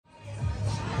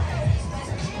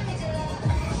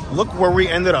Look where we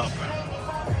ended up.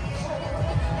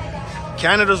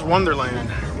 Canada's Wonderland.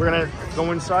 We're gonna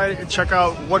go inside and check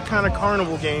out what kind of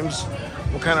carnival games,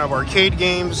 what kind of arcade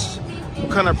games, what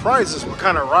kind of prizes, what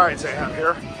kind of rides they have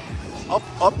here.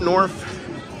 Up north,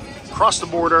 across the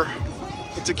border,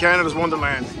 into Canada's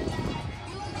Wonderland.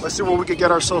 Let's see what we could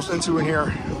get ourselves into in here.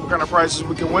 What kind of prizes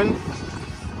we can win.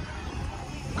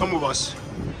 Come with us.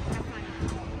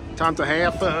 Time to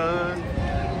have fun.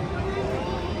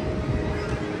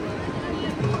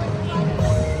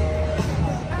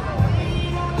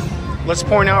 Let's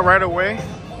point out right away,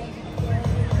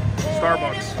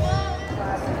 Starbucks.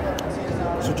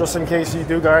 So just in case you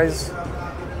do guys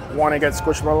want to get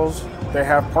Squishmallows, they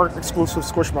have park exclusive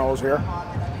Squishmallows here.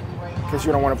 In case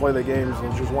you don't want to play the games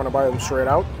and just want to buy them straight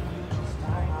out.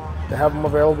 They have them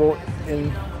available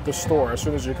in the store as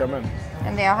soon as you come in.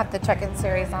 And they all have the check-in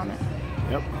series on it.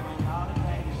 Yep.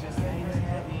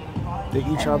 They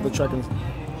each have the check-in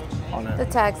on it. The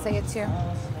tags say it too.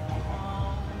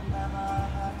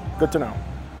 Good to know.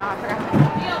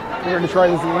 We're going to try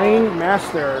this Lane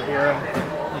Master here.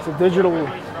 It's a digital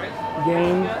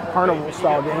game, carnival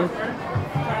style game.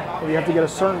 And you have to get a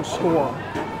certain score.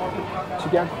 To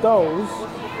get those,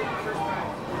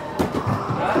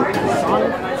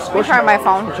 Sonic Squishmallows, try my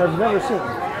phone. which I've never seen.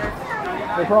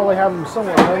 They probably have them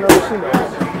somewhere. I've never seen those.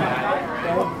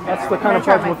 Well, that's the kind of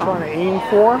prize we're trying to aim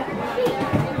for.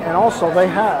 And also, they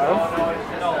have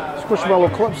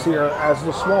Squishmallow clips here as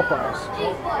the small prize.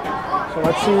 So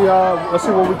let's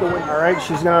see what we can win. All right,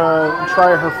 she's gonna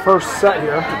try her first set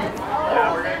here.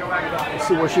 Let's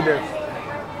see what she did.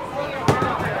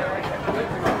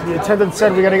 The attendant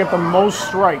said we got to get the most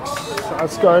strikes. So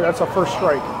that's good. That's a first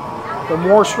strike. The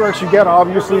more strikes you get,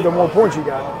 obviously, the more points you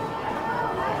get.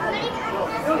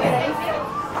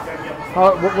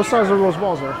 What size are those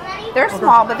balls there? They're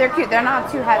small, but they're cute. They're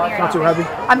not too heavy. Not too heavy.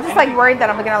 I'm just like worried that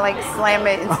I'm gonna like slam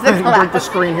it into the glass. Break the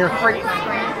screen here. Break the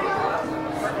screen.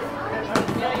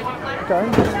 Okay,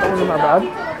 that wasn't that bad.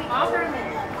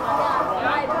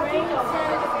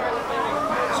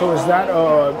 So is that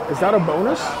a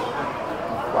bonus?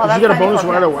 Well, Did you get a bonus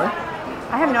right away?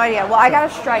 I have no idea. Well, I got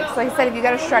a strike, so he said if you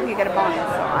get a strike, you get a bonus. So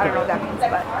I don't know what that means,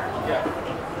 but.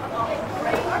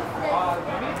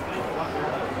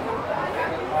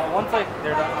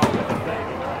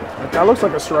 That looks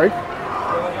like a strike.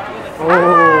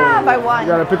 By one. You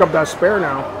gotta pick up that spare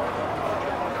now.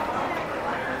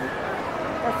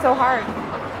 That's so hard.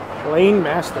 Lane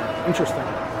Master. Interesting.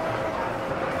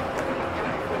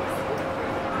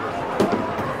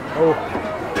 Oh,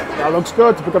 that looks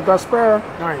good to pick up that spare.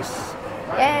 Nice.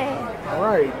 Yay. All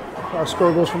right. Our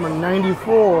score goes from a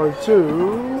 94 to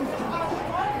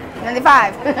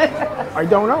 95. I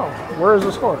don't know. Where is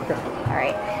the score? Okay. All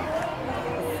right.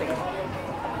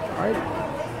 All right.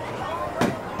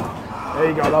 There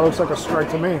you go. That looks like a strike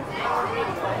to me.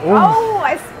 Ooh. Oh,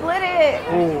 I split it.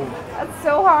 Ooh. That's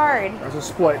so hard. That's a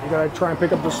split. You gotta try and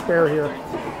pick up the spare here.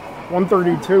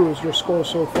 132 is your score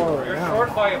so far right now.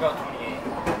 Short by about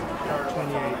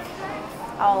 28.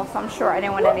 Oh, so I'm sure I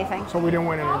didn't win anything. So we didn't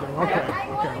win anything. Okay.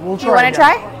 Okay. We'll try. You want to again.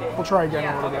 try? We'll try again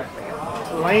a little bit.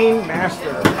 Lane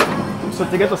Master. So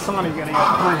to get the Sonic, you gotta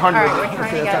get 300. All right, we're as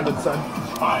trying the to get attendant said.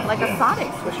 like a Sonic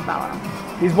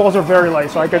Squishmallow. These balls are very light,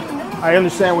 so I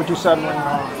understand what you said when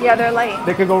Yeah, they're light.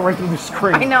 they could go right through the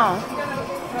screen. I know.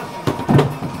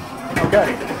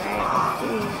 Okay.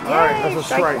 All right, that's a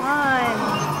strike.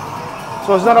 One.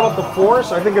 So it's not about the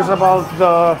force. I think it's about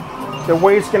the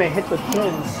way it's gonna hit the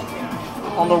pins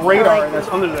on the radar that's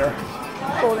under there.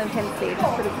 Golden pin stage.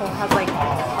 It's pretty cool. It has like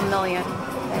a million.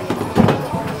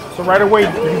 So right away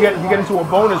you get into a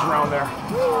bonus round there.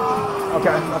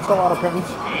 Okay, that's a lot of pins.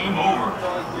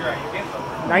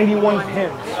 91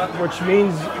 pins, which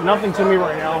means nothing to me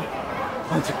right now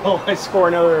until I score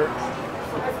another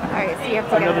Alright, so you have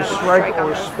to get another another strike on or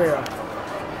this spare.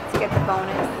 to get the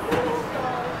bonus.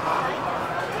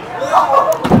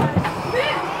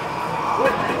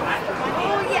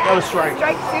 That was strike.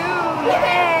 Strike two!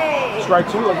 Yay! Strike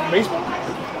two, like baseball.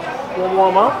 One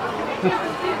warm up.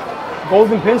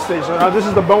 Golden pin stage. So now this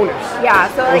is the bonus. Yeah,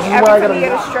 so like This is every where I time you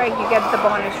gotta- get a strike, you get the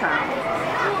bonus round.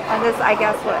 And this, I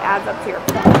guess, what adds up to your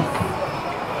points.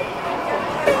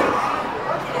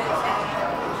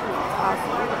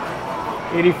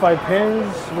 Awesome. 85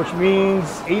 pins, which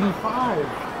means 85.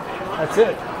 That's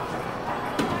it.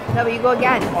 No, but you go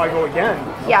again. Oh, I go again.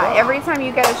 Yeah, every time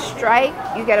you get a strike,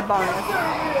 you get a bonus.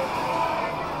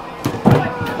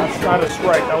 That's not a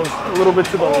strike. That was a little bit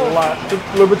to the left, a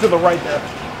little bit to the right there.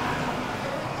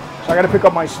 So I got to pick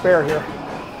up my spare here.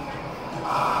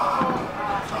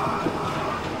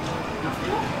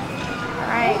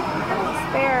 Alright,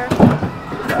 spare.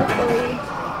 Hopefully.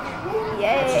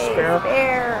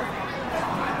 Despair.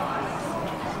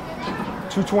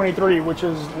 223, which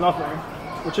is nothing.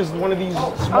 Which is one of these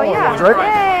smaller yeah. ones, right?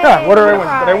 Yay, Yeah, what did I win?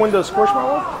 right. Did I win the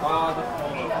Squishmallow?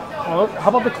 Oh, how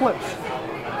about the clips?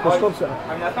 Those clips there.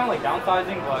 I mean, that's not like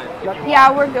downsizing, but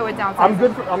Yeah, we're good with downsizing.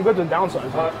 I'm good to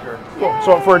downsize. sure. Cool.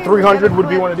 So for 300 would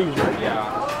be one of these, right? Yeah.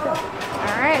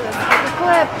 All right, let's get the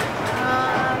clip.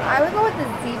 I would go with the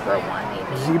zebra one,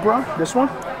 maybe. Zebra? This one?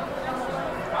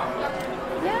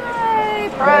 Yay!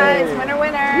 Prize, Yay. winner,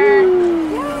 winner.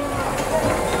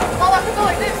 I'll have to go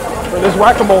like this. For this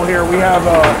whack-a-mole here, we have,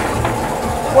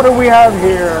 what do we have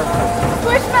here?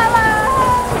 Squishmallow!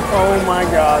 Oh my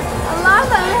God. I love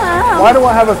them. Why do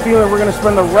I have a feeling we're going to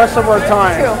spend the rest of our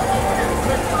time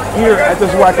Two. here at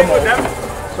this whack-a-mole?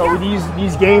 So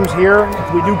these games here,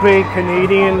 we do pay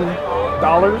Canadian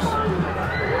dollars.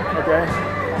 Okay.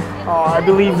 I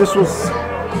believe this was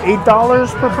 $8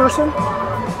 per person.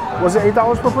 Was it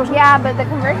 $8 per person? Yeah, but the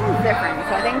conversion is different.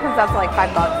 So I think because that's like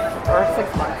 $5 or $6,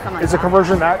 something like Is the that.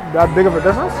 conversion that big of a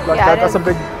difference? Like Yeah, that's it a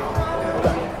big.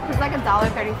 It's like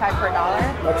 $1.35 per dollar.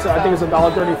 That's I think it's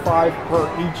 $1.35 per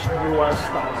each US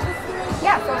dollar.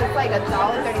 Yeah, so it's like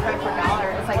 $1.35 per dollar.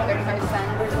 It's like 35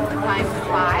 cents times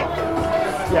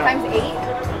 5 Yeah. times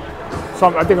 8.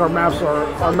 So I think our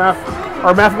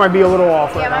math might be a little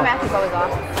off right Yeah, my now. math is always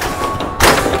off.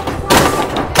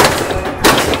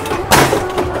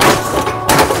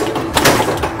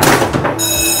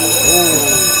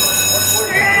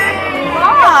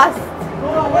 Lost.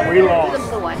 We The lost.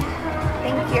 blue one.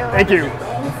 Thank you. Thank you.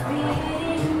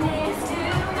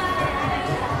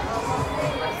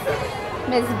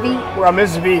 Miss V. We're on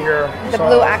Miss V here. The So,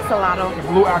 blue axolotl. the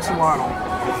blue axolotl.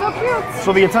 So cute.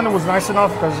 So the attendant was nice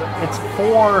enough because it's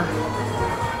for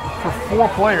 4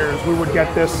 players we would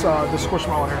get this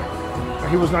Squishmallow here.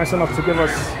 He was nice enough to give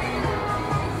us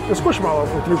the Squishmallow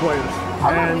for 3 players,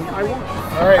 and I won.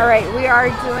 All right. All right, we are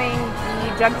doing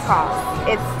the jug toss.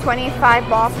 It's 25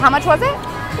 balls. How much was it?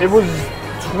 It was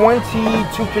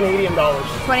 22 Canadian dollars.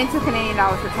 22 Canadian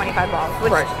dollars for 25 balls,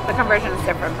 which Right. the conversion is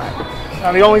different, but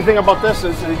Now the only thing about this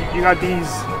is you got these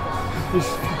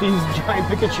giant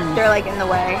Pikachus they're like in the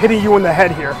way. hitting you in the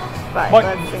head here. But But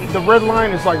let's see. the red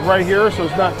line is like right here, so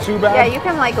it's not too bad. Yeah, you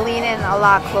can like lean in a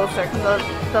lot closer because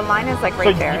the line is like so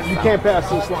right there. you so. can't pass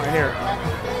this line here.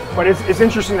 But it's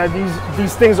interesting that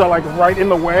these things are like right in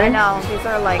the way. I know these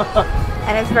are like,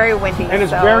 and it's very windy. And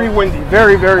it's so very windy,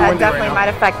 very That windy definitely right might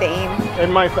affect the aim. now. It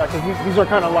might affect, because these are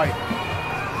kind of light.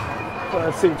 So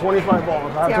let's see, 25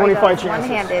 balls. I have See how he 25 goes, chances.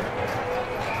 one-handed.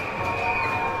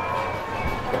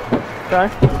 Okay.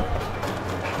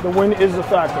 The win is a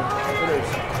factor. It is.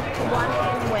 One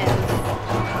wins.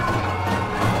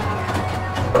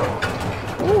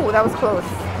 Ooh, that was close.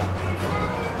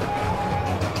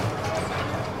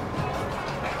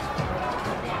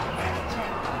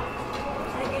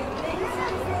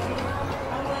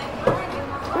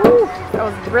 Ooh, that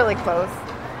was really close.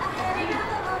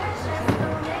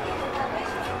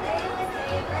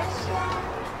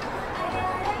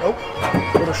 Nope.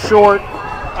 A little short.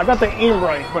 I got the aim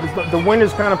right, but the wind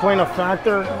is kind of playing a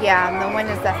factor Yeah, and the wind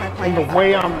is definitely in playing. the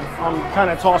way I'm kind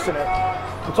of tossing it.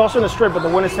 I'm tossing it straight, but the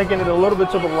wind is taking it a little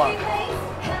bit to the left.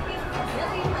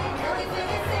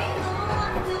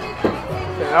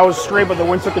 Okay, that was straight, but the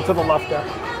wind took it to the left there.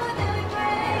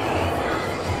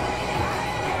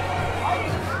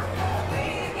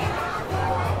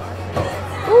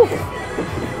 Ooh,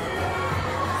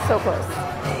 so close.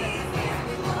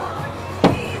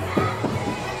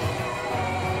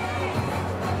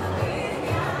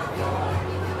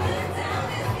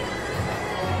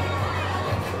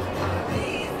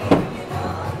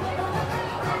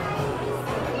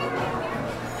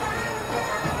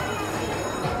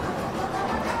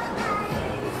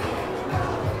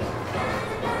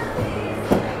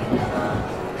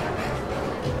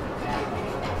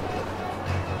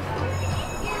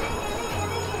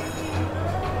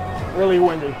 Really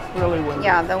windy, really windy.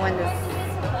 Yeah, the wind is.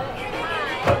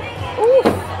 Ooh.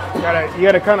 You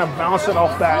gotta kind of bounce it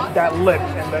off that lip,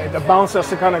 and the bounce has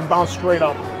to kind of bounce straight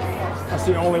up. That's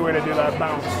the only way to do that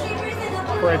bounce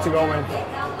for it to go in.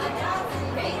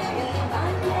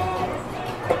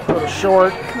 Go to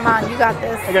short. Come on, you got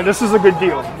this. Again, this is a good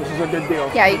deal. This is a good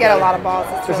deal. Yeah, you get a lot of balls.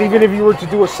 It's Because really even if you were to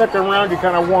do a second round, you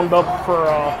kind of warmed up for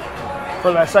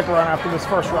that second round after this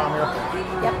first round here.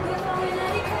 Yep.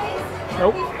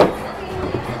 Nope.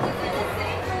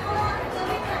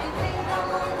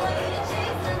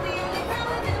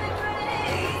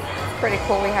 Pretty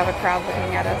cool we have a crowd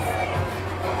looking at us.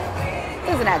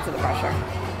 Doesn't add to the pressure.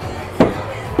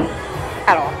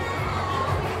 At all.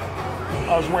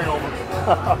 I was way over.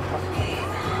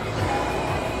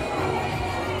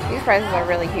 These these prizes are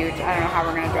really huge. I don't know how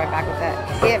we're gonna drive back with it.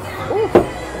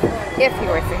 If he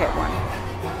were to hit one.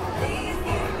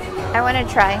 I want to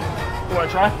try. You want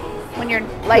to try? When you're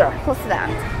like close to that.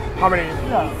 How many?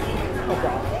 Yeah.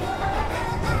 Okay.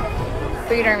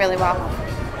 But you're doing really well.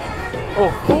 Oh.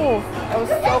 Ooh, that was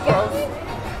so close.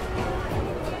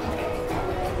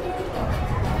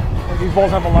 These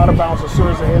balls have a lot of bounce as soon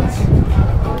as it hits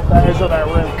that edge of that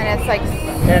rim. And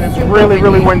it's like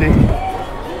really windy.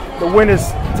 The wind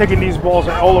is taking these balls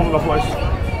all over the place.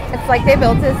 It's like they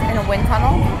built this in a wind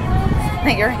tunnel.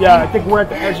 Yeah, I think we're at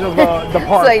the edge of the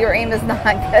park. So your aim is not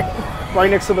good.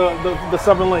 Right next to the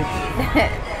Seven Links.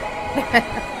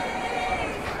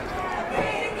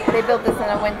 They built this in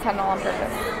a wind tunnel on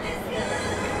purpose.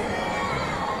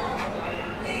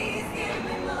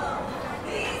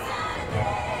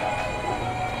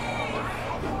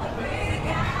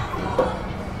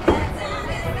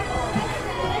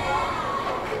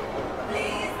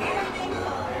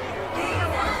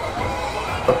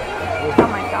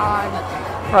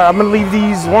 All right, I'm gonna leave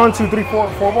these 1, 2, 3, 4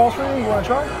 balls for you. You wanna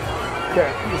try? Okay,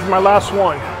 this is my last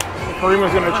one.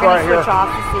 Karima's gonna try here. Switch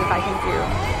off to see if I can do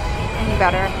any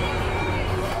better.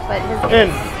 But his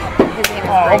aim is great.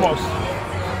 Almost.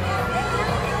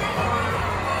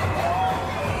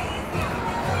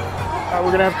 All right,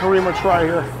 we're gonna have Karima try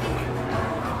here.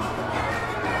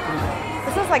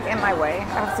 This is like in my way. I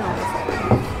have to move this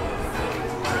way.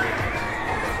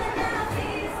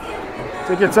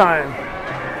 Take your time.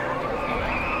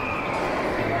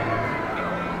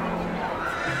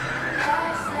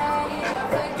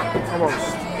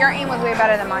 Almost. Your aim was way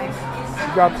better than mine.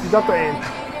 You got the aim.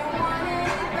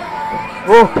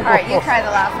 Oh, all right, you try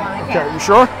the last one. Okay, you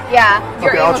sure? Yeah,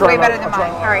 your aim was way better than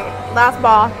mine. All right, last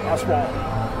ball. Last ball.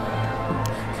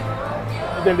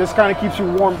 Again, this kind of keeps you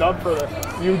warmed up for the.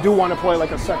 You do want to play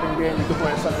like a second game. You can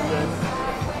play a second game.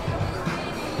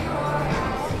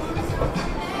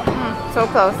 So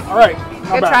close. All right.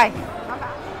 Good try.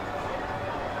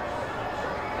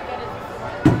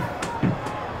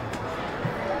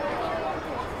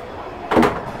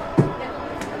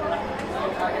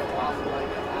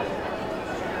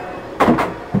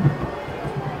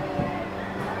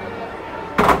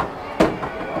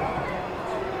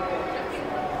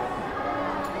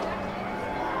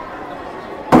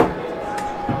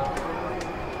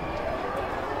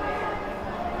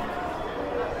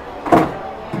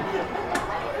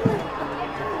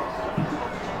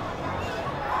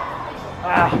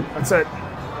 That's it.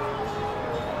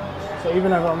 So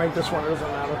even if I make this one, it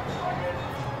doesn't matter.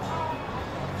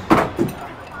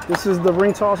 This is the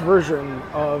ring toss version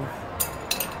of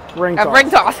ring toss. Ring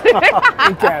toss.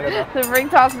 In Canada. The ring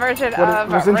toss version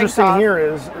of What's ring interesting toss. here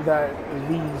is that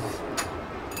these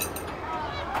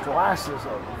glasses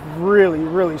are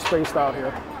really spaced out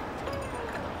here.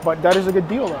 But that is a good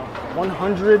deal though.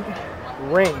 100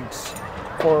 rings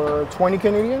for 20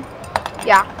 Canadian?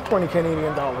 Yeah. 20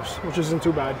 Canadian dollars, which isn't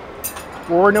too bad.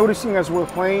 What we're noticing as we're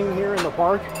playing here in the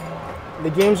park, the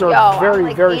games are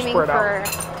very spread out.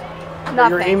 Nothing.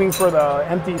 You're aiming for the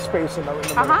empty space in the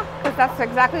middle. Because that's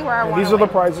exactly where I want to These are the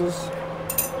prizes.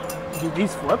 Do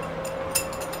these flip?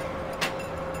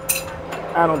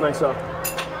 I don't think so.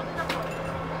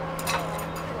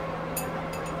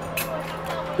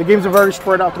 The games are very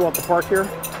spread out throughout the park here.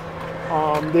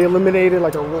 They eliminated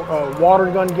like a water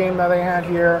gun game that they had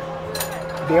here.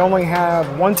 They only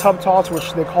have one tub toss,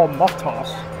 which they call muff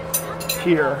toss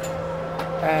here.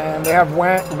 And they have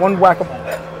one whack-a-mole.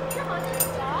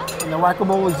 And the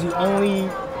whack-a-mole is the only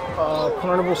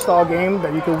carnival style game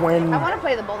that you can win. I want to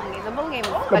play the bowling game. The bowling game is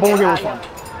fun. The bowling game is fun.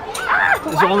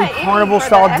 It's the only carnival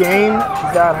style game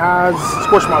that has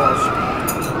squishmallows.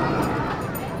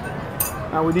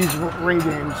 Now with these ring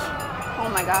games, oh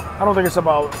my god, I don't think it's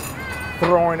about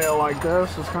throwing it like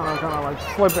this. It's kind of like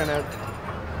flipping it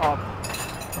up.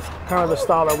 That's kind of the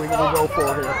style that we go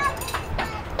for here.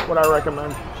 What I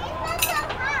recommend.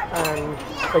 And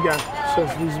again,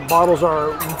 since these bottles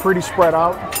are pretty spread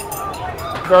out,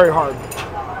 very hard.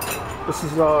 This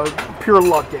is a pure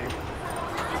luck game.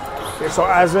 Okay, so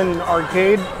as in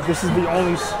arcade, this is the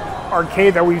only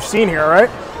arcade that we've seen here, right?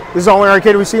 This is the only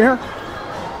arcade we've seen here?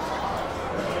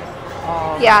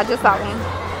 Yeah, just that one.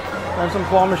 And some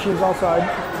claw machines outside,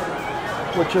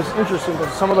 which is interesting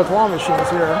because some of the claw machines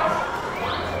here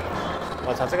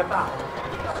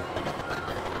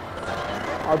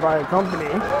are by a company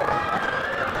in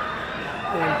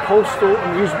Coastal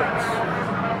Amusements.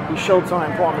 These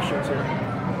Showtime claw machines here,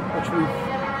 which we've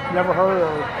never heard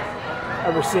or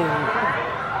ever seen.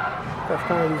 That's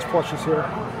kind of these plushes here.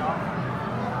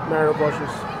 Mario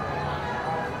plushes.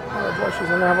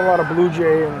 And they have a lot of Blue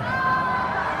Jay and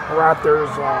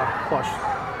Raptors plush.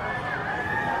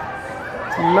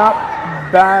 Not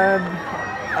bad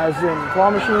as in claw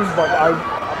machines, but I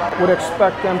would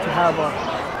expect them to have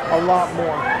a lot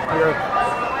more here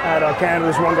at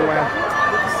Canada's Wonderland.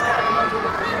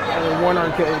 And one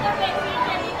arcade.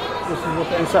 This is what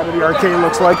the inside of the arcade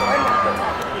looks like.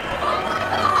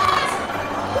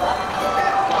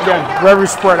 Again, very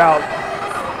spread out.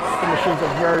 The machines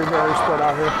are very, very spread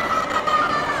out here.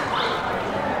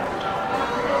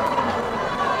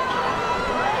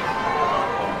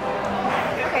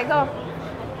 Okay, go.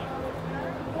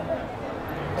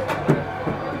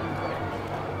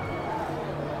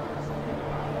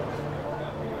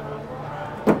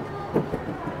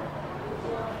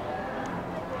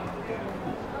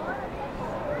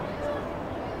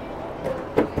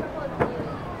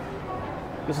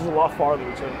 This is a lot farther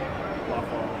too. A lot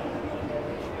farther.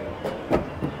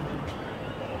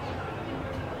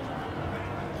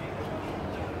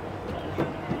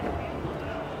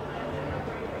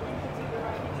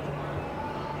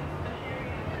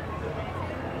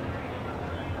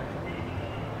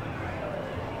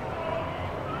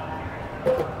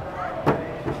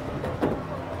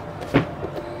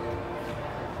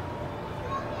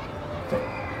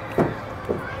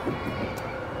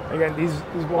 Again, these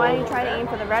balls. Why don't you try to aim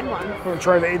for the red one? We're gonna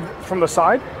try the aid from the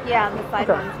side. Yeah, the side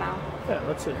Okay. ones now. Yeah,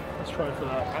 let's see. Let's try for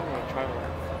that. I'm gonna try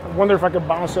one. I wonder if I could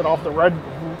bounce it off the red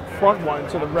front one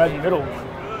to the red middle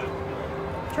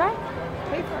one. Try.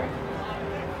 Wait for it.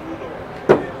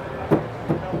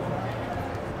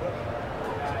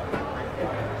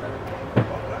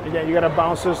 Again, you gotta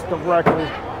bounce this directly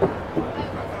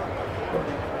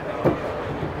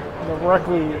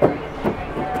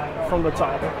from the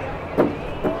top.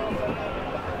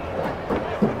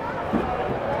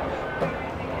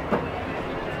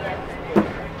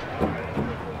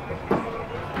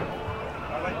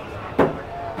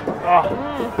 Ah.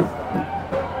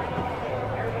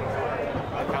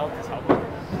 My balance is helping.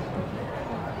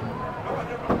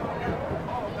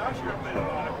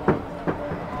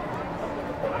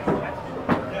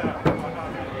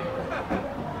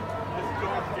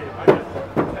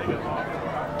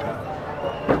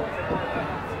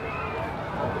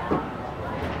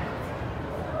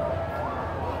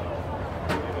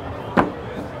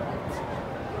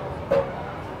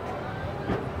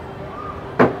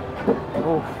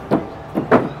 Oh.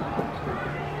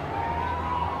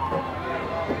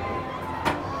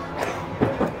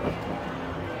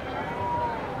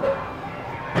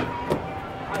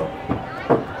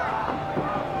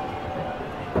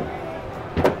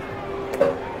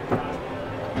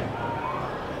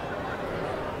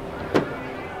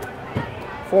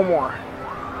 Four more.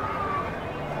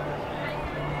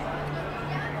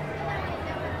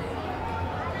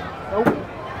 Nope.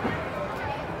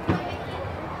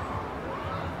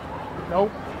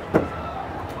 Nope.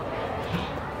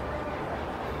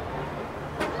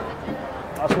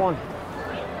 Last one.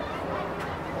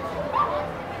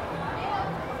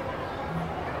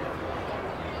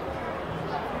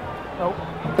 Nope.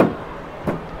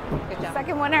 Good job.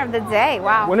 Second winner of the day.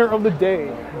 Wow. Winner of the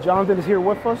day. Jonathan is here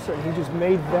with us, and he just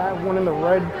made that one in the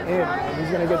red in. And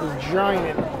he's gonna get this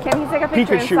giant Can he take a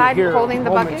picture Pikachu inside here holding the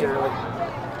bucket? momentarily.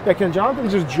 Yeah, can Jonathan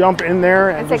just jump in there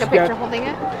and And take a just picture get? holding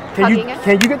it? Can Hugging you it?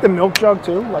 can you get the milk jug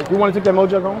too? Like, you want to take that milk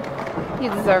jug home? You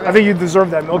deserve it. I think you deserve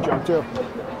that milk jug too.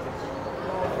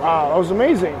 Wow, that was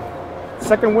amazing.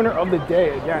 Second winner of the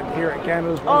day again here at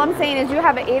Canada's. All I'm saying is you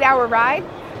have an 8-hour ride,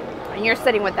 and you're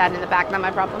sitting with that in the back. Not my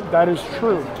problem. That is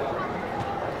true.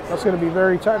 That's going to be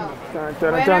very tight. Dun,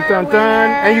 dun, Winner, dun, dun, dun. winner.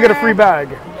 And you get a free bag.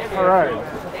 All right.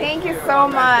 Thank you so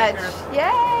much.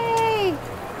 Yay!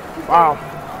 Wow.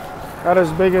 That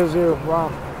is big as you. Wow.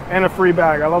 And a free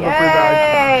bag. I love the free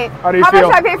bag. Yay! How do you How feel?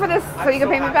 much should I pay for this so you can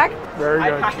pay me back? Very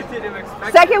good. I didn't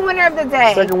expect Second winner of the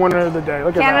day. Second winner of the day.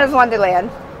 Look at Canada's that. Wonderland.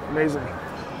 Amazing.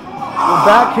 We're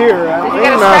back here at Did you Lane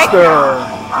get a strike?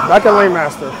 Master. Back at Lane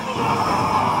Master.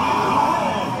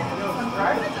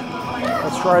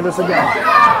 Let's try this again.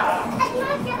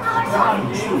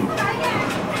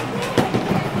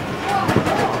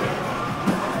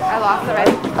 I lost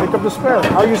already. Pick up the spare.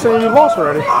 How are you saying you lost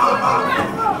already?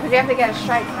 Because you have to get a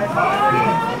strike.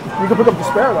 You can pick up the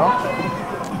spare though.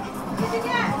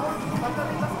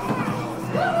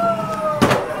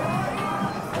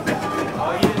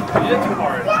 you did too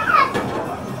hard.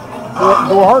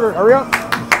 Do it harder. Hurry up.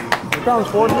 Here comes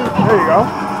 14. There you go.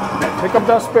 Pick up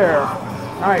that spare.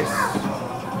 Nice.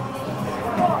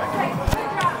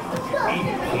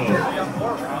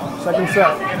 Second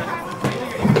set.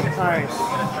 Nice.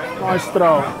 Nice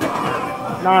throw.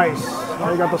 Nice.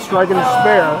 Now you got the strike and the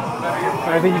spare.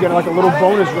 And I think you get like a little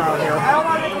bonus round here.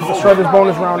 Let's try this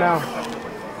bonus round now.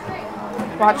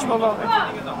 Watch, move over.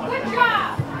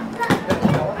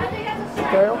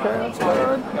 Okay, that's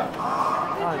good.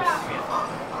 Nice.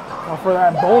 Now for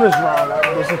that bonus round,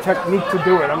 there's a technique to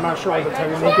do it. I'm not sure what the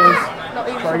technique is.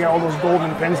 Try to get all those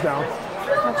golden pins down.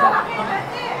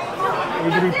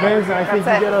 83 pins, and I think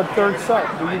you get a third set.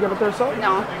 Did you get a third set?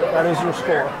 No. That is your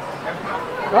score.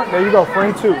 Oh, there you go,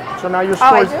 frame 2. So now your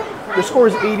score your score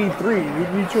is 83.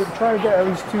 You should try to get at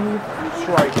least 2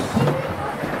 strikes.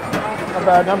 Not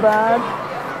bad, not bad.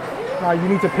 Now you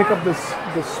need to pick up this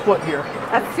split here.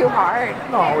 That's too hard.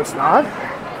 No, it's not.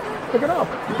 Pick it up.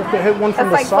 You have to hit one from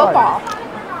the That's side. like football.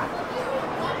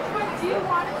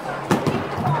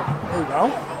 There you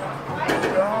go.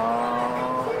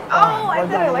 Oh, I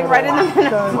did it like right in the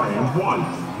middle.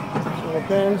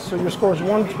 So your score is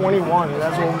 121.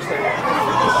 That's what we say.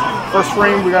 First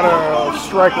frame, we got a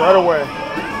strike right away.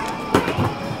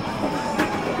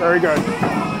 Very good.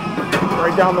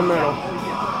 Right down the middle.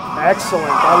 Excellent.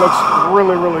 That looks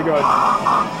really, really good.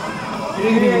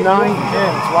 89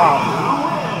 pins. Wow.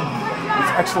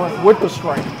 It's excellent with the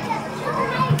strike.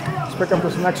 Let's pick up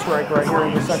this next strike right here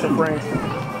in the second frame.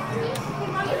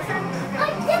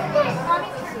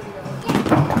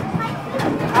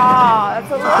 Oh,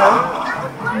 that's a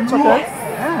little. It's okay.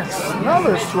 Yes,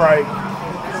 another strike.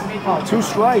 Oh, 2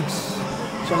 strikes.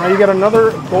 So now you get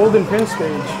another golden pin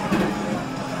stage.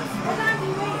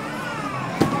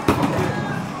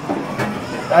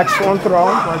 Excellent throw,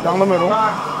 right down the middle.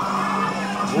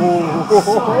 Ooh,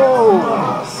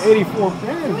 84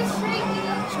 pins.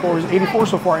 Score is 84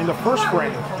 so far in the first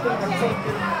frame.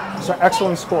 It's an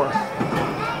excellent score.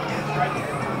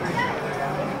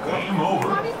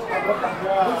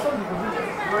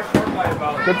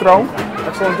 Good throw.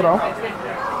 Excellent throw.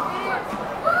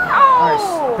 Nice.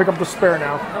 Pick up the spare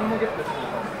now.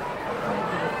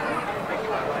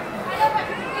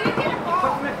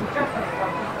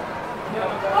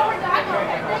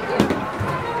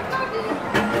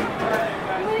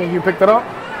 Think you picked it up?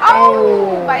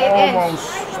 Oh, by an inch.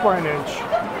 Almost. Just by an inch.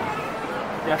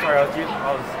 Yeah, sorry, I was going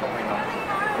on.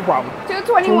 No problem.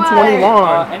 221.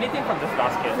 221. Anything from this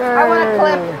basket? Yay. I want a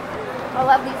clip. I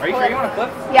love these Are you clips. sure you want a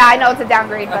clip? Yeah, I know it's a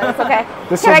downgrade, but it's okay.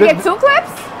 This Can I is get 2 clips?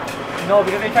 No,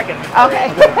 because they check it. Okay,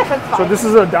 that's fine. So this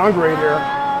is a downgrade here.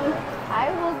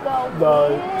 I will go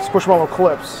The with... Squishmallow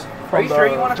clips. Are you sure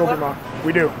you want a clip?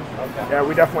 We do. Okay. Yeah,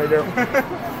 we definitely do.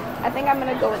 I think I'm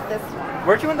gonna go with this one.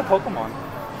 Where'd you win the Pokemon?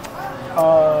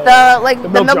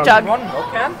 The milk jug. You won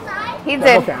milk can? He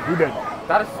did. Okay, he did.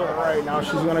 That is so All right, now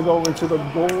she's gonna go into the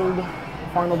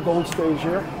final gold stage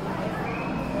here.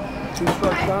 2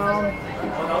 strikes down.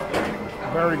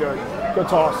 Very good. Good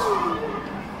toss.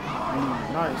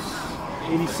 Nice.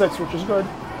 86, which is good.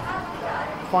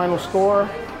 Final score.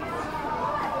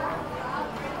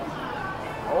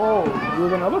 Oh, you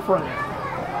have another frame.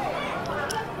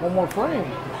 One more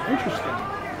frame. Interesting.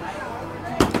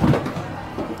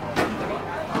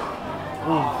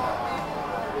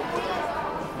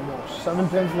 Almost 7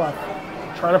 pins left.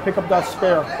 Try to pick up that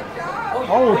spare.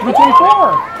 Oh,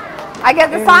 324. I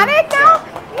get the Sonic now?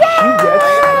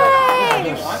 Yay! She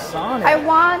gets the Sonic. I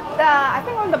want the, I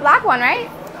think I want the black one, right?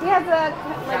 He has a,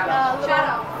 like a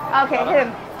little, okay, hit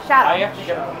him. I Shadow. have to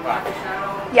get it from the back.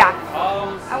 Yeah.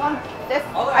 I want this,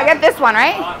 I get this one,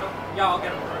 right? Yeah, I'll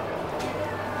get it.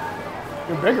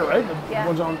 They're bigger, right? The Yeah.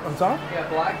 ones on top? Yeah,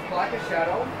 black is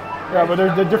shadow. Yeah, but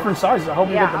they're different sizes. I hope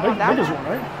you Yeah, get I the want that biggest one.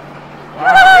 one, right?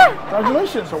 Wow.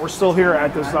 Congratulations. So we're still here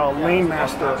at this Lane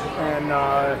Master, and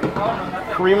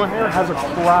Karima here has a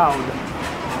crowd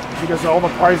because of all the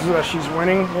prizes that she's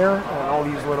winning here, and all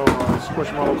these little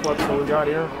Squishmallow clips that we got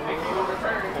here.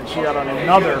 And she got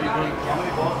another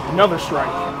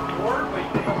strike.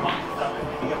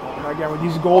 And again, with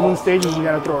these golden stages, you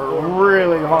gotta throw it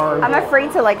really hard. I'm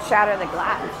afraid to like shatter the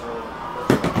glass.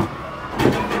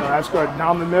 So that's good.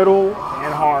 Down the middle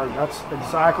and hard. That's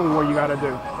exactly what you gotta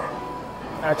do.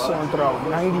 Excellent throw.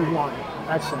 91.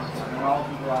 Excellent.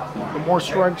 The more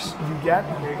strikes you get,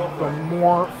 the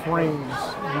more frames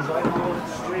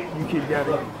you keep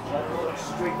getting.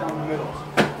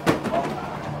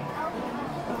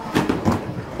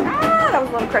 Ah, that was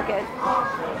a little crooked.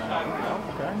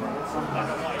 Okay.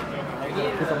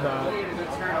 Pick up that.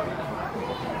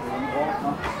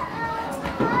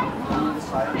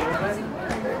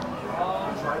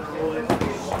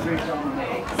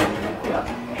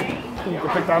 You can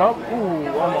pick that up. Ooh,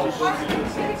 almost.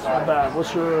 Not bad.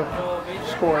 What's your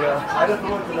score there?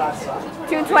 221.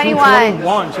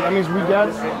 221. So that means we get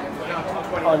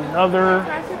another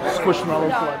Squishmallow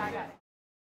clip.